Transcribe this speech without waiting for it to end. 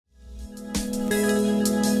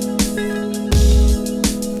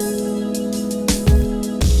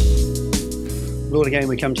again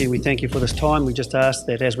we come to you, we thank you for this time. We just ask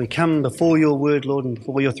that as we come before your word, Lord, and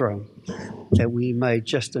before your throne, that we may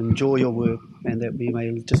just enjoy your word and that we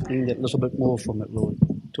may just glean that little bit more from it, Lord,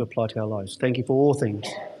 to apply to our lives. Thank you for all things.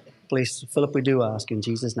 Bless Philip, we do ask in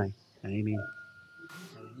Jesus' name. Amen.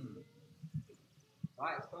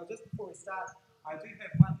 Right, well, just before we start, I do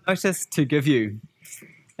have one notice to give you.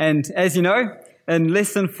 And as you know, in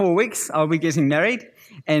less than 4 weeks, I'll be getting married,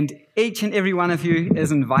 and each and every one of you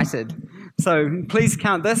is invited. So please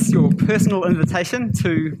count this your personal invitation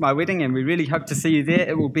to my wedding, and we really hope to see you there.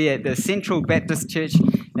 It will be at the Central Baptist Church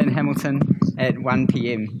in Hamilton at 1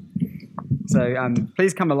 p.m. So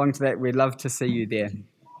please come along to that. We'd love to see you there.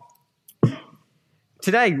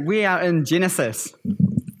 Today, we are in Genesis,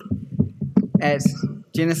 at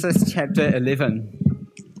Genesis chapter 11.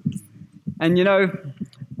 And you know,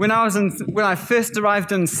 when I first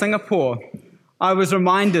arrived in Singapore, I was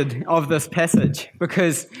reminded of this passage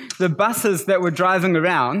because the buses that were driving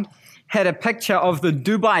around had a picture of the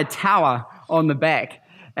Dubai Tower on the back.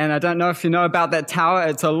 And I don't know if you know about that tower.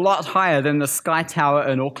 It's a lot higher than the Sky Tower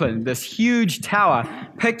in Auckland. This huge tower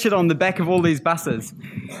pictured on the back of all these buses.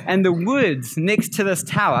 And the words next to this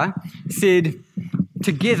tower said,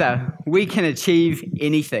 "Together we can achieve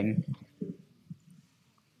anything."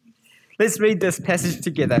 Let's read this passage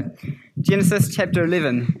together. Genesis chapter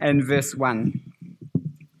 11 and verse 1.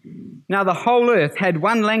 Now the whole earth had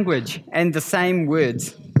one language and the same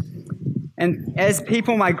words. And as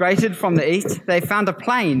people migrated from the east, they found a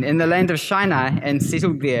plain in the land of Shinar and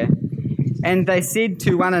settled there. And they said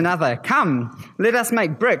to one another, "Come, let us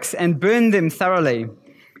make bricks and burn them thoroughly."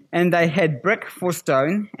 And they had brick for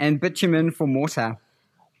stone and bitumen for mortar.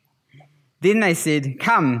 Then they said,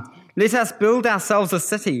 "Come, let us build ourselves a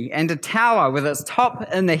city and a tower with its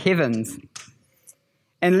top in the heavens.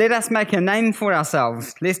 And let us make a name for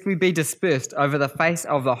ourselves, lest we be dispersed over the face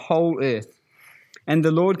of the whole earth." And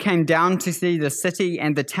the Lord came down to see the city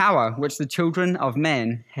and the tower which the children of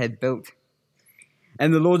man had built.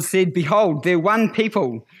 And the Lord said, "Behold, they're one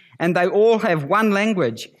people, and they all have one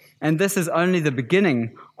language, and this is only the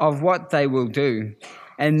beginning of what they will do.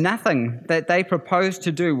 And nothing that they propose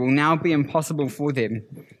to do will now be impossible for them.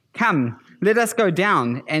 Come, let us go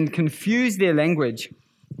down and confuse their language,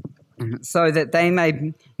 so that they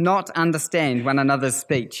may not understand one another's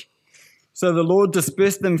speech." So the Lord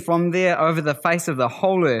dispersed them from there over the face of the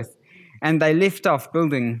whole earth, and they left off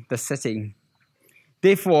building the city.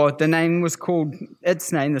 Therefore, the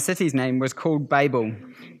city's name was called Babel,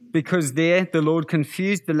 because there the Lord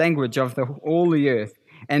confused the language of all the earth,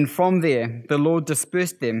 and from there the Lord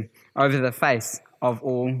dispersed them over the face of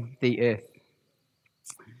all the earth.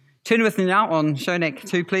 Turn with me now on Shonak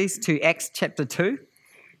 2, please, to Acts chapter 2.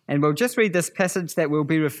 And we'll just read this passage that we'll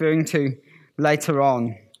be referring to later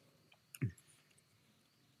on.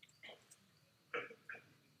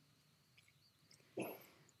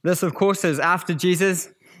 This, of course, is after Jesus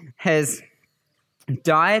has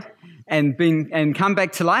died and come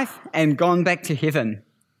back to life and gone back to heaven.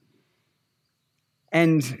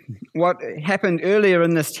 And what happened earlier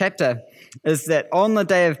in this chapter is that on the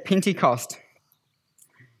day of Pentecost,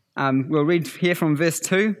 we'll read here from verse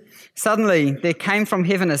 2. "Suddenly there came from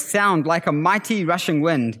heaven a sound like a mighty rushing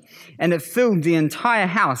wind, and it filled the entire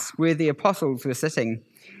house where the apostles were sitting.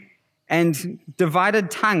 And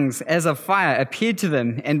divided tongues as of fire appeared to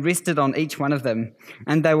them and rested on each one of them.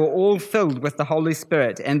 And they were all filled with the Holy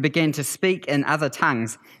Spirit and began to speak in other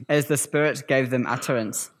tongues as the Spirit gave them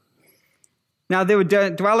utterance. Now there were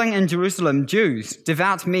dwelling in Jerusalem Jews,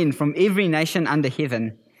 devout men from every nation under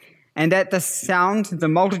heaven. And at the sound, the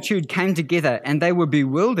multitude came together, and they were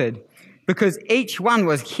bewildered, because each one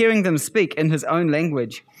was hearing them speak in his own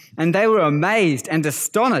language. And they were amazed and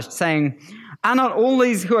astonished, saying, 'Are not all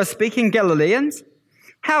these who are speaking Galileans?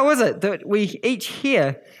 How is it that we each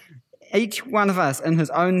hear, each one of us in his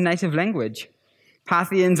own native language?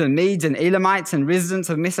 Parthians and Medes and Elamites and residents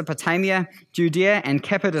of Mesopotamia, Judea and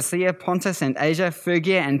Cappadocia, Pontus and Asia,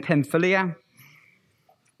 Phrygia and Pamphylia,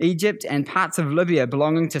 Egypt and parts of Libya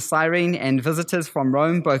belonging to Cyrene, and visitors from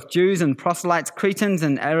Rome, both Jews and proselytes, Cretans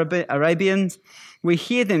and Arabians. We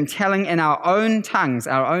hear them telling in our own tongues,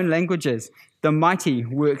 our own languages, the mighty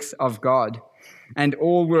works of God.' And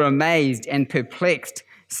all were amazed and perplexed,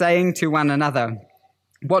 saying to one another,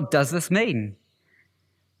 'What does this mean?'"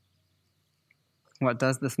 What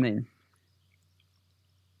does this mean?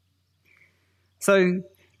 So,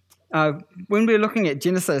 when we're looking at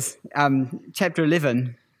Genesis chapter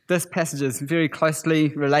 11, this passage is very closely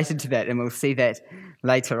related to that, and we'll see that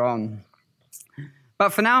later on. But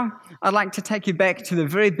for now, I'd like to take you back to the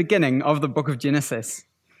very beginning of the book of Genesis.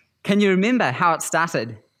 Can you remember how it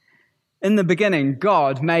started? In the beginning,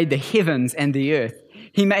 God made the heavens and the earth.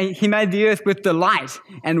 He made the earth with delight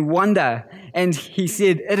and wonder, and he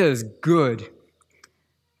said, it is good.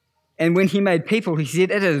 And when he made people, he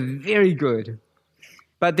said, it is very good.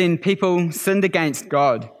 But then people sinned against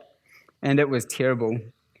God, and it was terrible.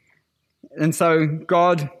 And so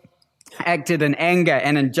God acted in anger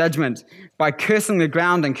and in judgment by cursing the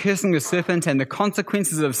ground and cursing the serpent, and the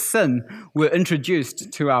consequences of sin were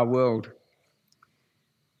introduced to our world.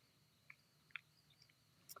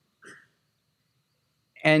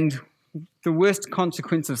 And the worst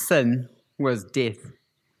consequence of sin was death.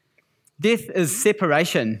 Death is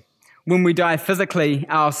separation. When we die physically,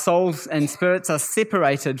 our souls and spirits are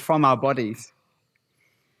separated from our bodies.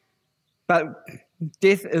 But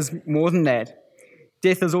death is more than that.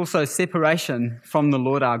 Death is also separation from the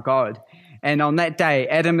Lord our God. And on that day,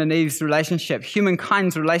 Adam and Eve's relationship,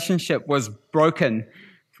 humankind's relationship, was broken,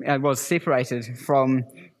 was separated from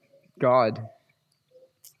God.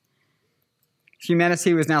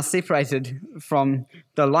 Humanity was now separated from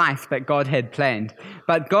the life that God had planned.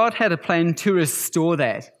 But God had a plan to restore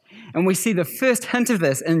that. And we see the first hint of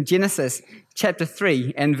this in Genesis chapter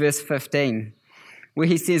 3 and verse 15, where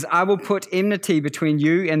he says, I will put enmity between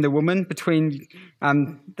you and the woman, between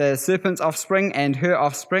the serpent's offspring and her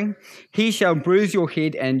offspring. He shall bruise your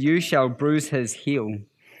head, and you shall bruise his heel.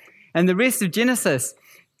 And the rest of Genesis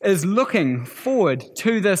is looking forward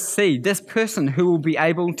to this seed, this person who will be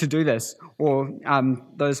able to do this, or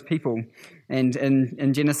those people. And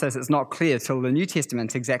in Genesis, it's not clear till the New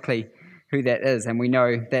Testament exactly who that is, and we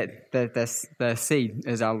know that the seed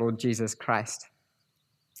is our Lord Jesus Christ.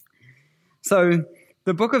 So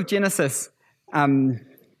the book of Genesis, hang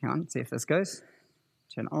on, see if this goes.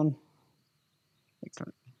 Turn it on.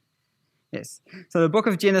 Excellent. Yes. So the book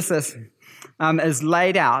of Genesis is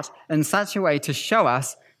laid out in such a way to show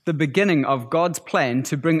us the beginning of God's plan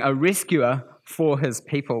to bring a rescuer for his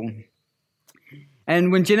people.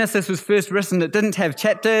 And when Genesis was first written, it didn't have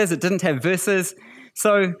chapters, it didn't have verses.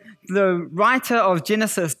 So the writer of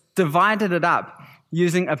Genesis divided it up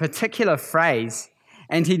using a particular phrase,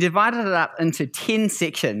 and he divided it up into 10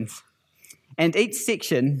 sections. And each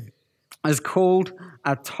section is called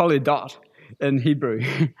a toledot in Hebrew,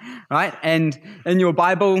 right? And in your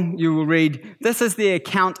Bible, you will read, this is the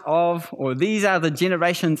account of, or these are the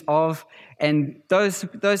generations of, and those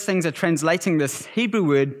things are translating this Hebrew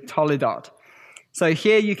word toledot. So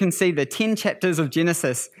here you can see the 10 chapters of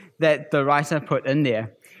Genesis that the writer put in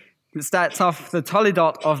there. It starts off the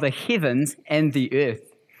toledot of the heavens and the earth.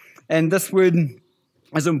 And this word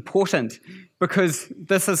is important because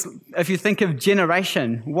this is, if you think of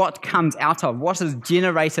generation, what comes out of, what is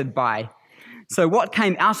generated by. So what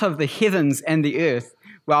came out of the heavens and the earth?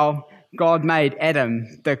 Well, God made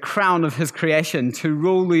Adam the crown of his creation to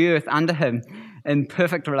rule the earth under him in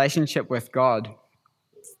perfect relationship with God.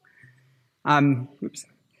 And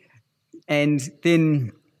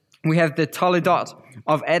then we have the toledot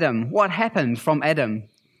of Adam. What happened from Adam?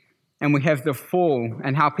 And we have the fall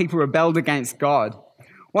and how people rebelled against God.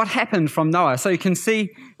 What happened from Noah? So you can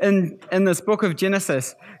see in this book of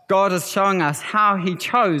Genesis, God is showing us how he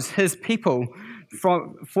chose his people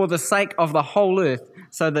for the sake of the whole earth,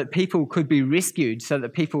 so that people could be rescued, so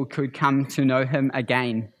that people could come to know him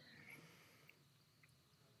again.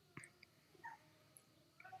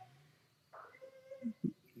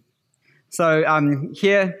 So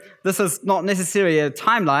here, this is not necessarily a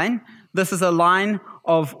timeline. This is a line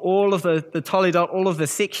of all of the toledot, all of the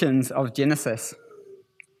sections of Genesis.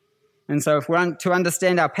 And so if we're to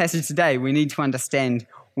understand our passage today, we need to understand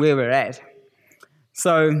where we're at.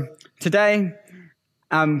 So today,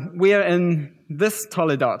 we are in this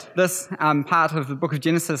toledot, this part of the book of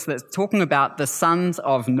Genesis that's talking about the sons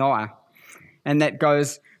of Noah. And that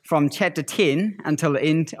goes from chapter 10 until the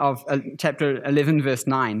end of chapter 11, verse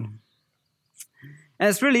 9. And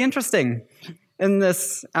it's really interesting in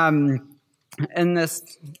this toledot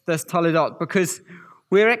because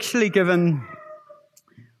we're actually given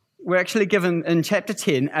in chapter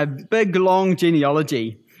 10 a big, long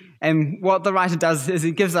genealogy. And what the writer does is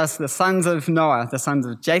he gives us the sons of Noah, the sons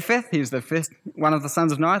of Japheth, he was the first one of the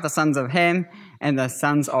sons of Noah, the sons of Ham, and the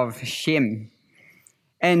sons of Shem.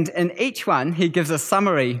 And in each one, he gives a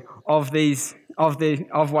summary of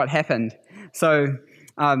what happened. So,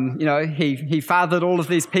 he fathered all of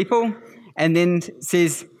these people, and then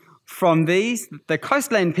says, from these, the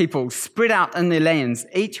coastland people spread out in their lands,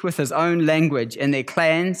 each with his own language, in their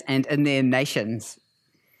clans and in their nations.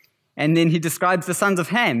 And then he describes the sons of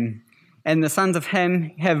Ham, and the sons of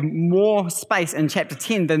Ham have more space in chapter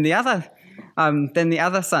 10 than the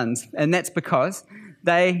other sons, and that's because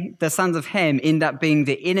the sons of Ham, end up being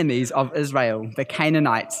the enemies of Israel, the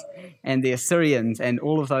Canaanites and the Assyrians and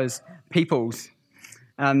all of those peoples.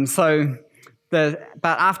 But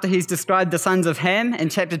after he's described the sons of Ham in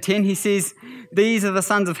chapter 10, he says, these are the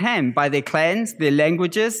sons of Ham by their clans, their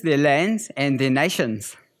languages, their lands, and their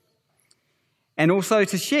nations. And also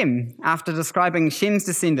to Shem, after describing Shem's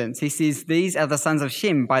descendants, he says, these are the sons of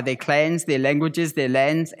Shem by their clans, their languages, their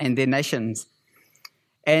lands, and their nations.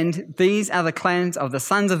 And these are the clans of the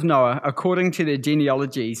sons of Noah according to their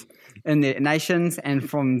genealogies in their nations, and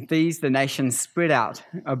from these the nations spread out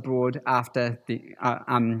abroad after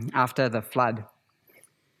the flood.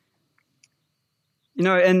 You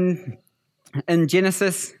know, in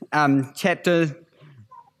Genesis chapter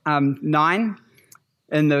 9,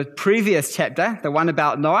 in the previous chapter, the one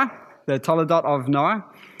about Noah, the Toledot of Noah,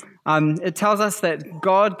 it tells us that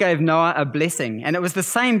God gave Noah a blessing, and it was the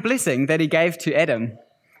same blessing that he gave to Adam.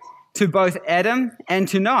 To both Adam and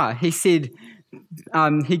to Noah, he said,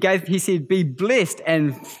 be blessed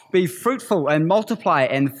and be fruitful and multiply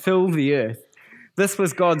and fill the earth. This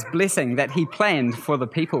was God's blessing that he planned for the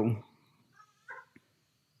people.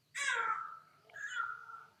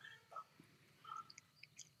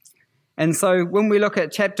 And so when we look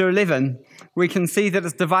at chapter 11, we can see that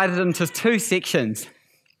it's divided into two sections.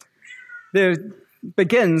 There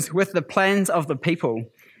begins with the plans of the people,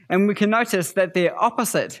 and we can notice that they're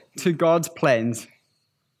opposite to God's plans.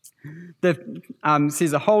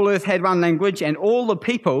 Says the whole earth had one language, and all the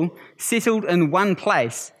people settled in one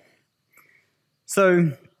place.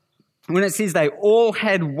 So when it says they all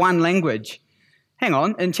had one language, hang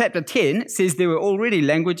on, in chapter 10, it says there were already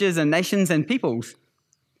languages and nations and peoples.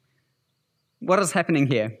 What is happening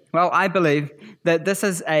here? Well, I believe that this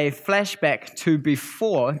is a flashback to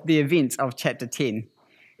before the events of chapter 10.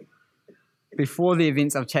 Before the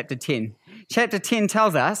events of chapter 10. Chapter 10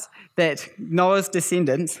 tells us that Noah's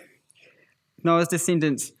descendants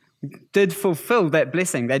did fulfill that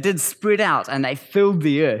blessing. They did spread out and they filled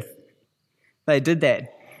the earth. They did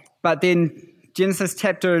that. But then Genesis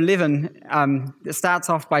chapter 11 starts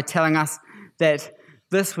off by telling us that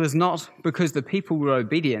this was not because the people were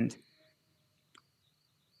obedient.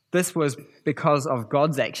 This was because of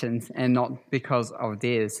God's actions and not because of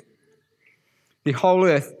theirs. The whole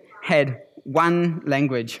earth had one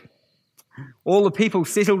language. All the people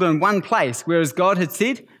settled in one place, whereas God had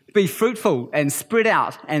said, be fruitful and spread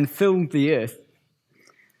out and fill the earth.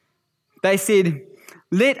 They said,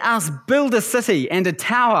 let us build a city and a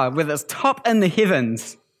tower with its top in the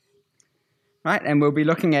heavens. Right? And we'll be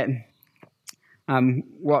looking at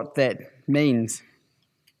what that means.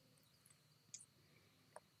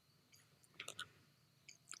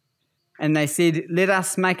 And they said, let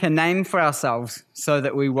us make a name for ourselves so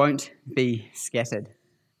that we won't be scattered.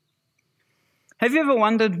 Have you ever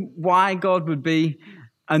wondered why God would be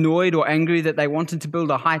annoyed or angry that they wanted to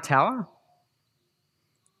build a high tower?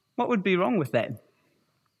 What would be wrong with that?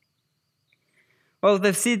 Well,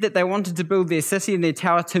 they've said that they wanted to build their city and their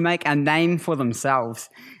tower to make a name for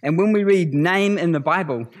themselves. And when we read name in the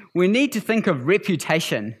Bible, we need to think of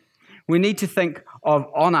reputation. We need to think of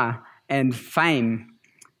honor and fame.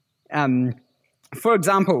 For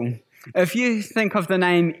example, if you think of the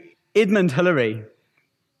name Edmund Hillary,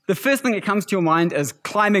 the first thing that comes to your mind is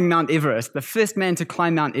climbing Mount Everest, the first man to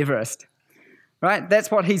climb Mount Everest, right? That's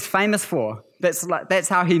what he's famous for. That's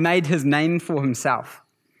how he made his name for himself.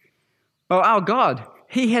 Well, our God,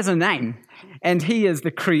 he has a name, and he is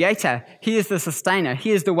the creator. He is the sustainer.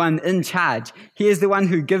 He is the one in charge. He is the one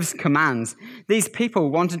who gives commands. These people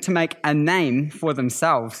wanted to make a name for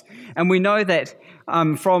themselves, and we know that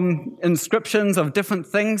from inscriptions of different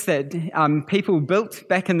things that people built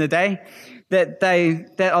back in the day, that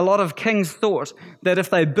a lot of kings thought that if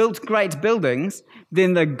they built great buildings,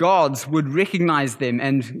 then the gods would recognize them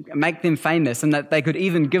and make them famous, and that they could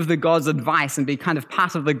even give the gods advice and be kind of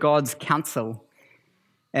part of the gods' council.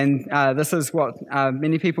 And this is what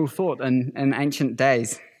many people thought in ancient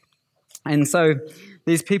days. And so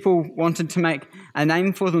these people wanted to make a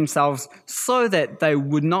name for themselves so that they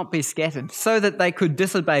would not be scattered, so that they could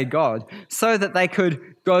disobey God, so that they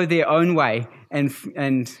could go their own way and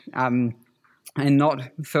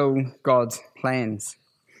not fulfill God's plans.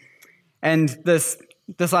 And this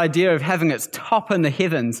idea of having its top in the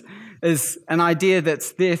heavens is an idea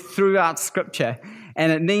that's there throughout Scripture,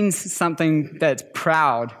 and it means something that's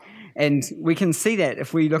proud. And we can see that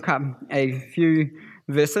if we look up a few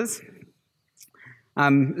verses.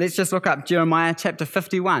 Let's just look up Jeremiah chapter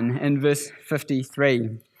 51 and verse 53.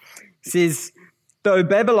 It says, though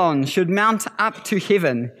Babylon should mount up to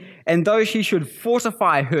heaven, and though she should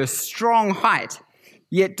fortify her strong height,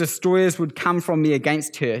 Yet destroyers would come from me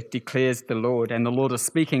against her, declares the Lord. And the Lord is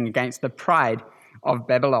speaking against the pride of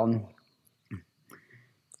Babylon.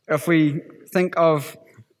 If we think of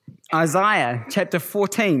Isaiah chapter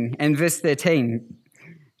 14 and verse 13,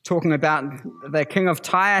 talking about the king of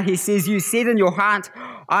Tyre, he says, "You said in your heart,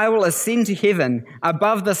 I will ascend to heaven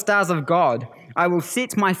above the stars of God. I will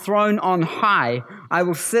set my throne on high. I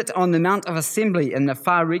will sit on the mount of assembly in the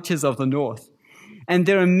far reaches of the north." And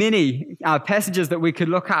there are many passages that we could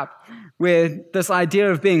look up where this idea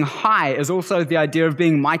of being high is also the idea of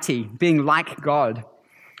being mighty, being like God.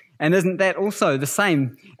 And isn't that also the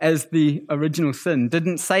same as the original sin?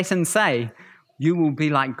 Didn't Satan say, "You will be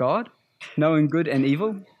like God, knowing good and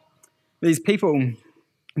evil"? These people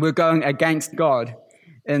were going against God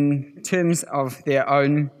in terms of their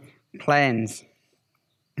own plans.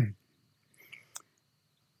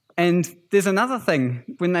 And there's another thing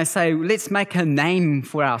when they say, let's make a name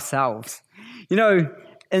for ourselves. You know,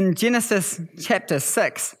 in Genesis chapter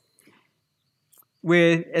 6,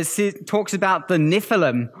 where it talks about the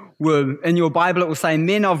Nephilim, were, in your Bible it will say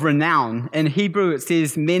men of renown. In Hebrew it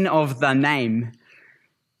says men of the name.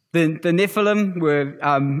 The Nephilim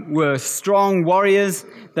were strong warriors.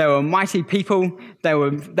 They were mighty people. They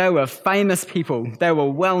were famous people. They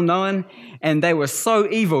were well known, and they were so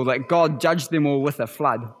evil that God judged them all with a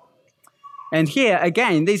flood. And here,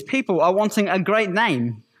 again, these people are wanting a great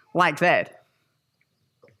name like that.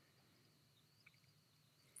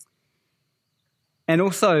 And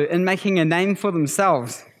also, in making a name for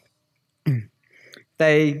themselves,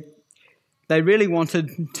 they really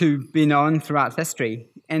wanted to be known throughout history.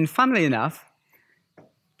 And funnily enough,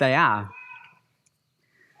 they are.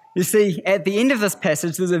 You see, at the end of this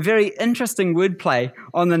passage, there's a very interesting wordplay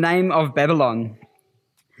on the name of Babylon.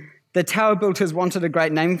 The tower builders wanted a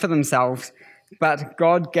great name for themselves, but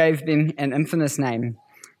God gave them an infamous name.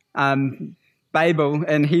 Babel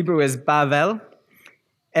in Hebrew is Bavel,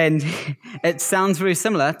 and it sounds very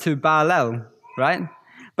similar to Baalel, right?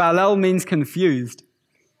 Baalel means confused.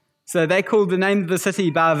 So they called the name of the city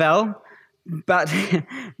Bavel, but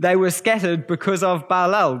they were scattered because of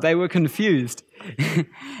Baalel. They were confused.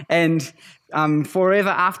 And forever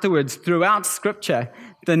afterwards, throughout Scripture,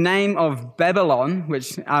 the name of Babylon,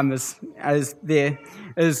 which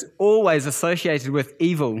is always associated with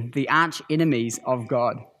evil, the arch enemies of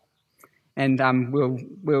God. And we'll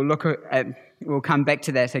come back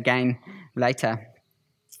to that again later.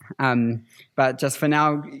 But just for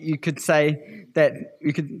now, you could say that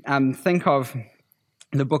you could think of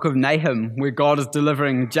the book of Nahum, where God is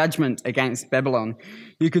delivering judgment against Babylon.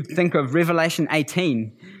 You could think of Revelation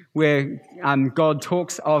 18, where God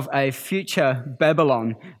talks of a future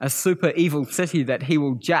Babylon, a super evil city that he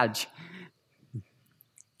will judge.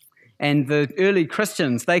 And the early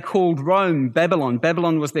Christians, they called Rome Babylon.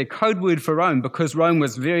 Babylon was their code word for Rome because Rome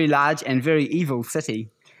was a very large and very evil city.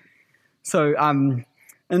 So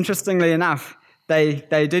interestingly enough, they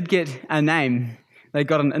did get a name. They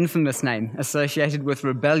got an infamous name associated with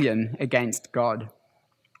rebellion against God.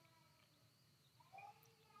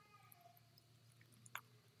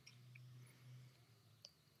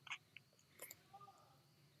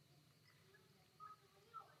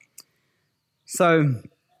 So,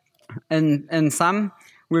 in sum,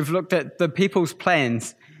 we've looked at the people's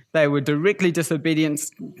plans. They were directly disobedient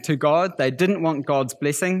to God. They didn't want God's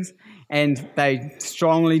blessings, and they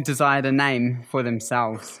strongly desired a name for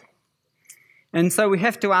themselves. And so we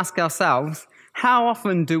have to ask ourselves, how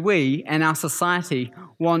often do we and our society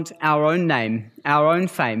want our own name, our own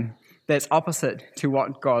fame, that's opposite to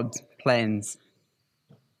what God plans?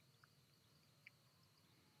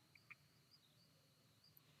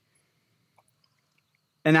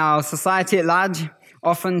 In our society at large,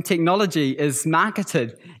 often technology is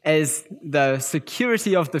marketed as the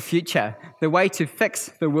security of the future, the way to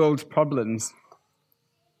fix the world's problems.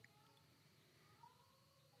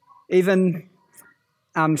 Even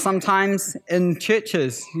sometimes in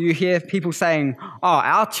churches, you hear people saying, "Oh,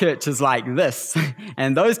 our church is like this,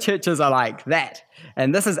 and those churches are like that,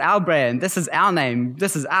 and this is our brand, this is our name,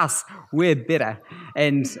 this is us, we're better,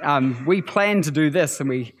 and we plan to do this, and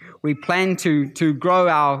we plan to grow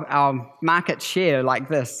our market share like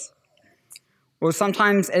this." Or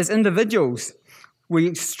sometimes as individuals, we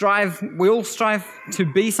all strive to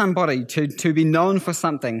be somebody, to be known for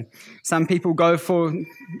something. Some people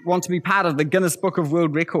want to be part of the Guinness Book of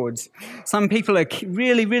World Records. Some people are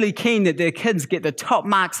really, really keen that their kids get the top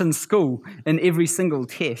marks in school in every single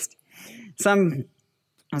test. Some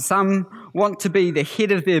want to be the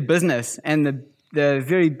head of their business and the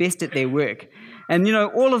very best at their work. And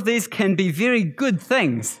all of these can be very good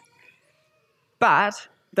things, but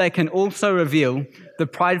they can also reveal the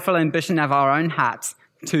prideful ambition of our own hearts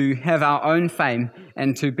to have our own fame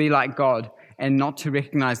and to be like God and not to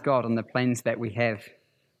recognize God on the plans that we have.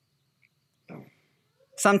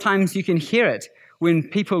 Sometimes you can hear it when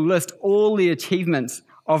people list all the achievements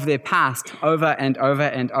of their past over and over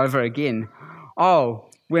and over again. Oh,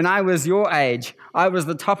 when I was your age, I was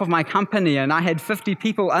the top of my company and I had 50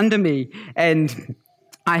 people under me and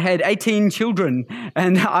I had 18 children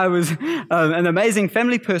and I was an amazing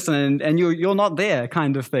family person and you're not there,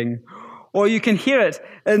 kind of thing. Or you can hear it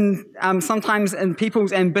sometimes in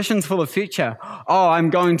people's ambitions for the future. Oh, I'm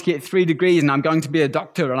going to get 3 degrees and I'm going to be a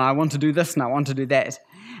doctor and I want to do this and I want to do that.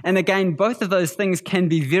 And again, both of those things can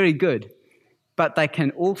be very good, but they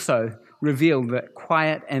can also reveal the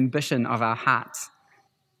quiet ambition of our hearts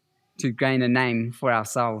to gain a name for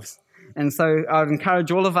ourselves. And so I would encourage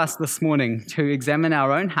all of us this morning to examine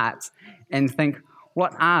our own hearts and think,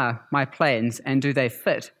 what are my plans and do they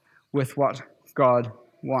fit with what God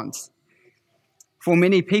wants? For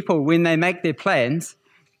many people, when they make their plans,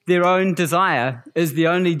 their own desire is the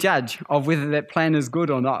only judge of whether that plan is good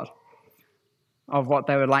or not, of what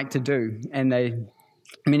they would like to do. And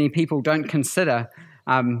many people don't consider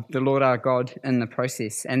the Lord our God in the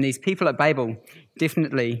process. And these people at Babel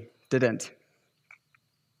definitely didn't.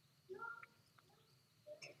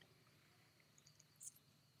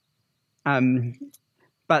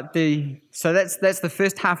 So that's the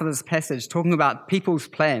first half of this passage, talking about people's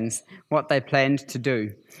plans, what they planned to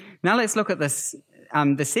do. Now let's look at this,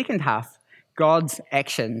 the second half, God's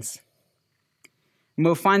actions. And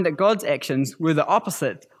we'll find that God's actions were the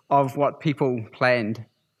opposite of what people planned.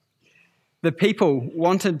 The people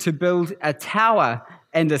wanted to build a tower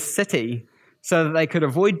and a city so that they could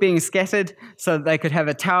avoid being scattered, so that they could have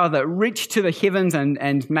a tower that reached to the heavens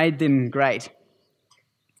and made them great.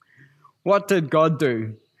 What did God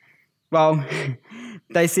do? Well,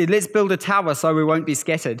 they said, let's build a tower so we won't be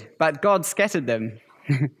scattered. But God scattered them.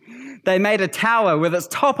 They made a tower with its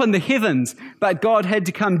top in the heavens, but God had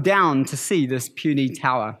to come down to see this puny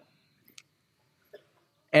tower.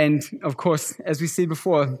 And of course, as we said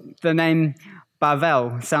before, the name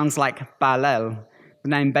Bavel sounds like Baalel. The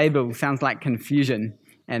name Babel sounds like confusion,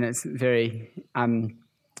 and it's very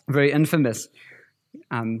infamous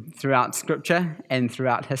throughout Scripture and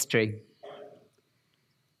throughout history.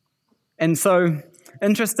 And so,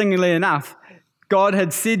 interestingly enough, God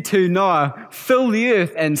had said to Noah, fill the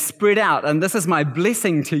earth and spread out, and this is my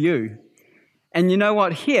blessing to you. And you know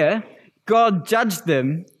what? Here, God judged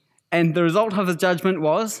them, and the result of his judgment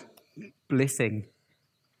was blessing.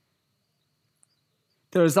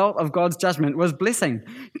 The result of God's judgment was blessing.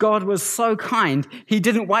 God was so kind, he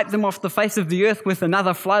didn't wipe them off the face of the earth with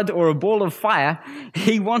another flood or a ball of fire.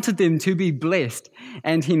 He wanted them to be blessed,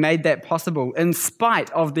 and he made that possible in spite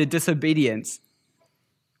of their disobedience.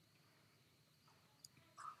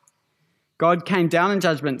 God came down in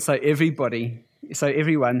judgment so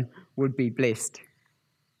everyone would be blessed.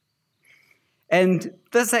 And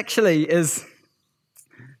this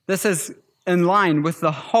is in line with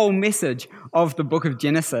the whole message of the book of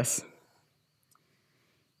Genesis.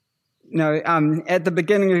 At the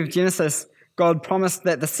beginning of Genesis, God promised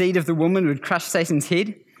that the seed of the woman would crush Satan's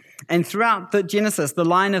head. And throughout the Genesis, the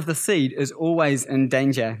line of the seed is always in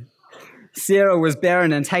danger. Sarah was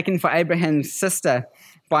barren and taken for Abraham's sister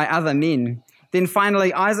by other men. Then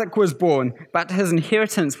finally Isaac was born, but his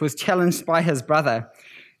inheritance was challenged by his brother.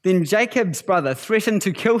 Then Jacob's brother threatened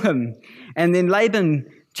to kill him, and then Laban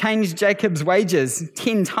changed Jacob's wages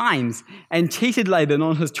 10 times and cheated Laban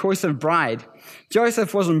on his choice of bride.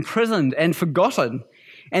 Joseph was imprisoned and forgotten,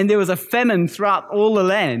 and there was a famine throughout all the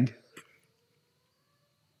land.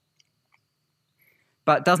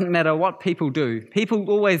 But it doesn't matter what people do. People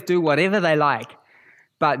always do whatever they like,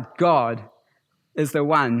 but God is the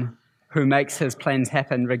one who makes his plans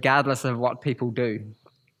happen regardless of what people do.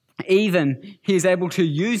 Even he is able to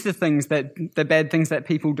use the bad things that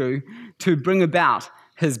people do to bring about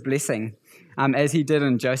his blessing, as he did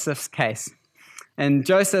in Joseph's case. And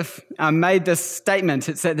Joseph made this statement.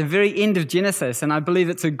 It's at the very end of Genesis, and I believe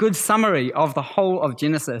it's a good summary of the whole of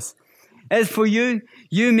Genesis. As for you,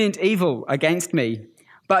 you meant evil against me,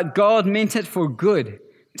 but God meant it for good,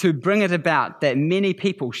 to bring it about that many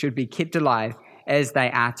people should be kept alive as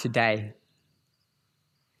they are today.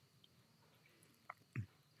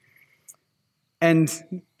 And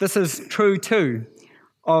this is true too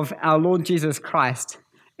of our Lord Jesus Christ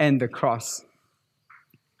and the cross.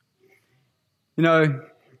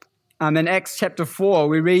 In Acts chapter 4,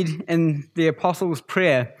 we read in the Apostles'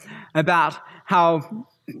 Prayer about how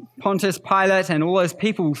Pontius Pilate and all those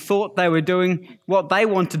people thought they were doing what they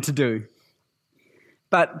wanted to do.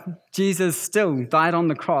 But Jesus still died on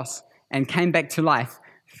the cross and came back to life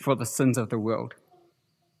for the sins of the world.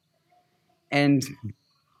 And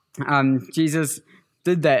Jesus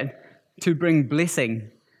did that to bring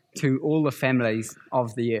blessing to all the families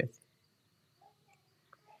of the earth.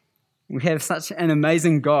 We have such an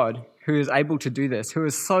amazing God who is able to do this, who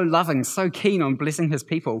is so loving, so keen on blessing his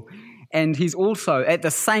people. And he's also, at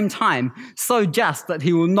the same time, so just that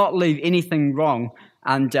he will not leave anything wrong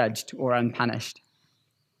unjudged or unpunished.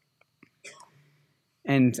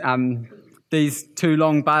 And these two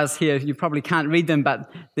long bars here, you probably can't read them,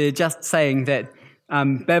 but they're just saying that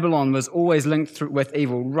Babylon was always linked with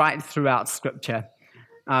evil right throughout Scripture.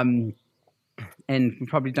 And we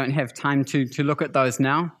probably don't have time to look at those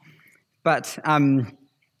now. But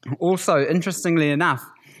also, interestingly enough,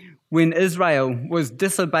 when Israel was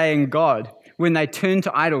disobeying God, when they turned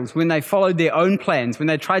to idols, when they followed their own plans, when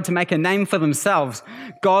they tried to make a name for themselves,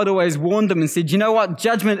 God always warned them and said, you know what,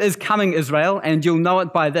 judgment is coming, Israel, and you'll know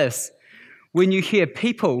it by this. When you hear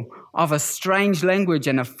people of a strange language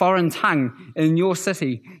and a foreign tongue in your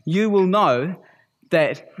city, you will know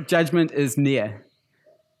that judgment is near.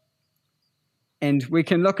 And we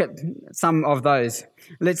can look at some of those.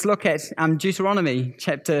 Let's look at Deuteronomy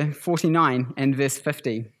chapter 49 and verse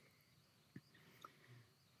 50.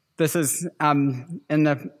 This is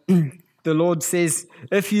the Lord says,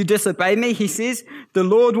 if you disobey me, he says, the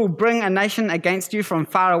Lord will bring a nation against you from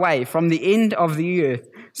far away, from the end of the earth,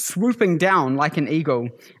 swooping down like an eagle,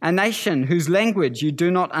 a nation whose language you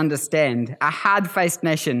do not understand, a hard-faced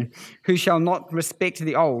nation who shall not respect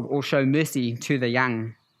the old or show mercy to the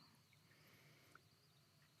young.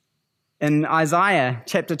 In Isaiah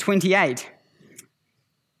chapter 28,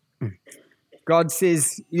 God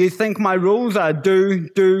says, you think my rules are do,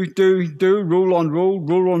 rule on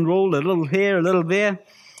rule, a little here, a little there?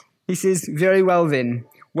 He says, very well then,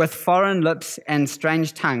 with foreign lips and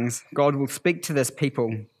strange tongues, God will speak to this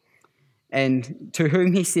people. And to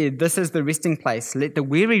whom he said, this is the resting place, let the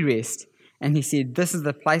weary rest. And he said, this is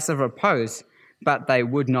the place of repose, but they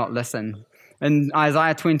would not listen. In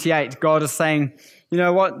Isaiah 28, God is saying, you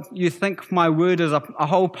know what, you think my word is a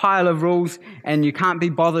whole pile of rules and you can't be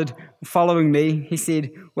bothered following me. He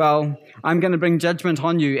said, well, I'm going to bring judgment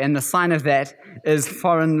on you, and the sign of that is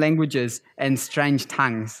foreign languages and strange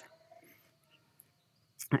tongues.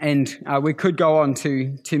 And we could go on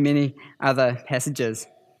to many other passages.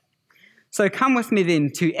 So come with me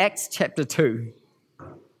then to Acts chapter 2.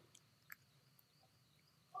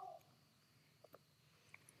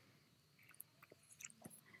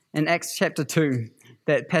 In Acts chapter 2,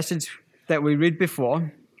 that passage that we read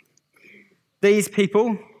before, these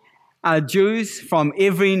people are Jews from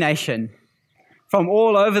every nation, from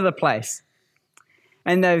all over the place.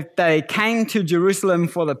 And they came to Jerusalem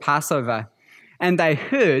for the Passover, and they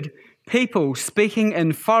heard people speaking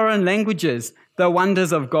in foreign languages the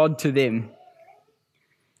wonders of God to them.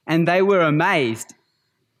 And they were amazed,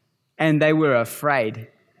 and they were afraid.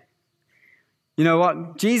 You know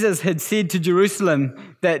what? Jesus had said to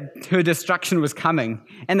Jerusalem that her destruction was coming,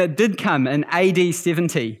 and it did come in AD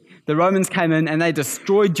 70. The Romans came in and they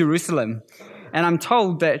destroyed Jerusalem. And I'm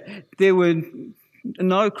told that there were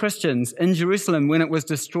no Christians in Jerusalem when it was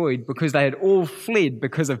destroyed because they had all fled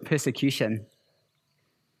because of persecution.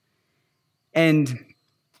 And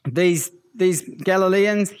these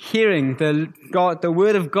Galileans hearing the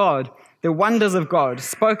word of God, the wonders of God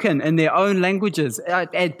spoken in their own languages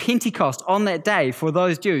at Pentecost on that day for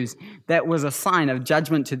those Jews, that was a sign of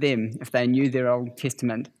judgment to them if they knew their Old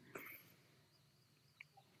Testament.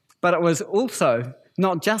 But it was also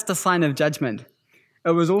not just a sign of judgment.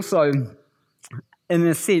 It was also, in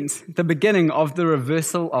a sense, the beginning of the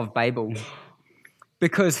reversal of Babel.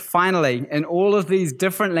 Because finally, in all of these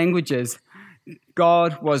different languages,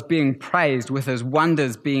 God was being praised with his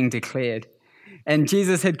wonders being declared. And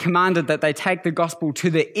Jesus had commanded that they take the gospel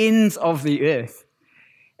to the ends of the earth.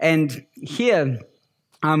 And here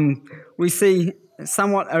we see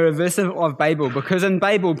somewhat a reversal of Babel, because in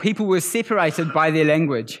Babel, people were separated by their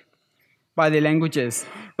languages.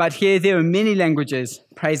 But here there are many languages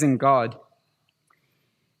praising God.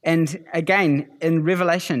 And again, in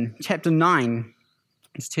Revelation chapter 9,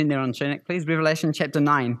 let's turn there on Shonak, please. Revelation chapter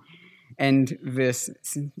 9 and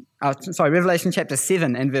Revelation chapter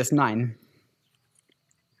 7 and verse 9.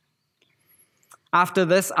 After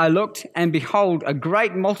this I looked, and behold, a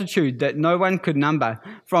great multitude that no one could number,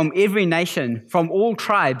 from every nation, from all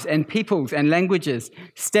tribes and peoples and languages,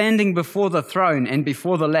 standing before the throne and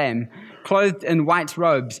before the Lamb, clothed in white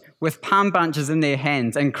robes, with palm branches in their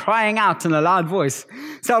hands, and crying out in a loud voice,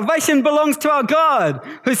 "Salvation belongs to our God,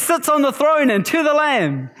 who sits on the throne, and to the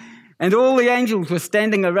Lamb." And all the angels were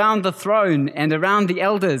standing around the throne and around the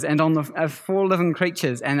elders and on the four living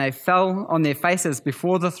creatures, and they fell on their faces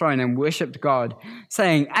before the throne and worshipped God,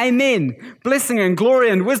 saying, Amen, blessing and glory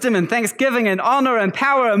and wisdom and thanksgiving and honor and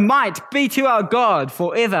power and might be to our God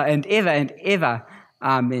forever and ever and ever.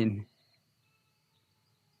 Amen.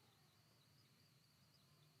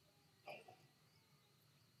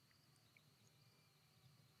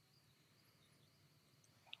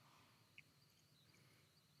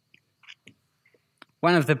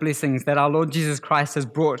 One of the blessings that our Lord Jesus Christ has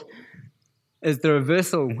brought is the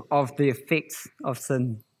reversal of the effects of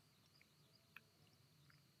sin.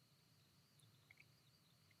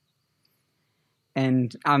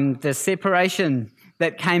 And the separation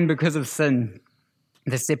that came because of sin,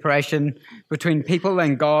 the separation between people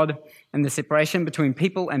and God, and the separation between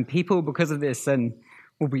people and people because of their sin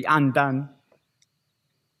will be undone.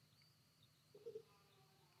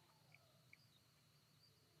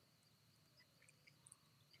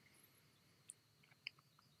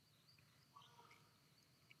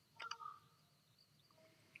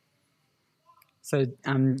 So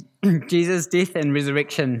Jesus' death and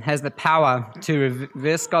resurrection has the power to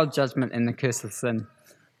reverse God's judgment and the curse of sin.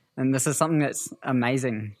 And this is something that's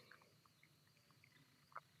amazing.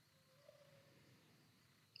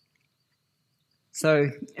 So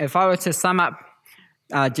if I were to sum up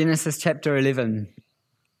Genesis chapter 11,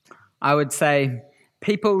 I would say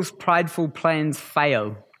people's prideful plans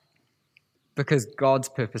fail because God's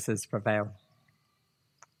purposes prevail.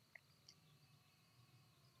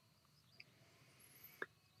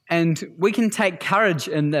 And we can take courage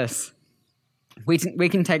in this. We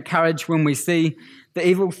can take courage when we see the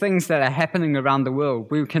evil things that are happening around the world.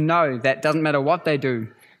 We can know that doesn't matter what they do,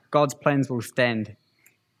 God's plans will stand.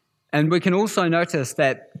 And we can also notice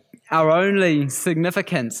that our only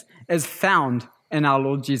significance is found in our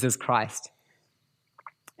Lord Jesus Christ.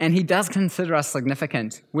 And he does consider us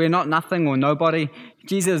significant. We're not nothing or nobody.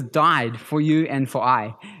 Jesus died for you and for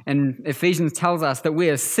I. And Ephesians tells us that we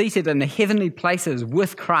are seated in the heavenly places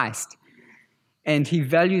with Christ. And he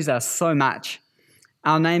values us so much.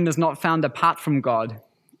 Our name is not found apart from God.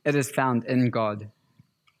 It is found in God.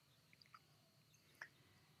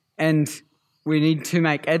 And we need to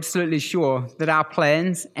make absolutely sure that our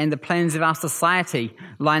plans and the plans of our society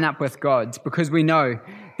line up with God's, because we know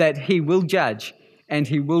that he will judge and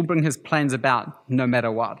he will bring his plans about no matter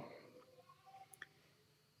what.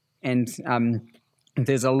 And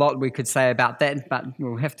there's a lot we could say about that, but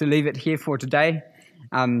we'll have to leave it here for today.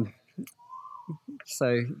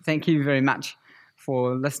 So thank you very much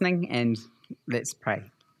for listening, and let's pray.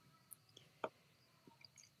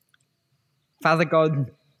 Father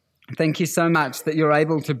God, thank you so much that you're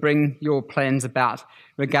able to bring your plans about,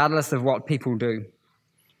 regardless of what people do.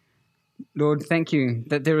 Lord, thank you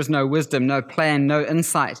that there is no wisdom, no plan, no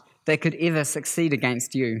insight that could ever succeed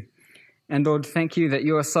against you. And Lord, thank you that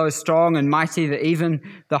you are so strong and mighty that even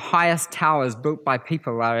the highest towers built by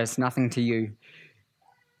people are as nothing to you.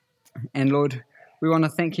 And Lord, we want to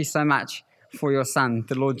thank you so much for your Son,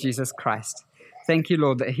 the Lord Jesus Christ. Thank you,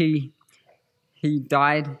 Lord, that he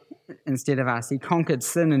died instead of us. He conquered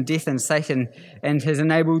sin and death and Satan and has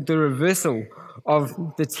enabled the reversal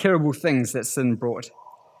of the terrible things that sin brought.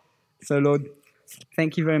 So, Lord,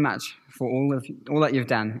 thank you very much for all that you've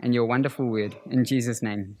done and your wonderful word. In Jesus'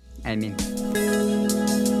 name, amen.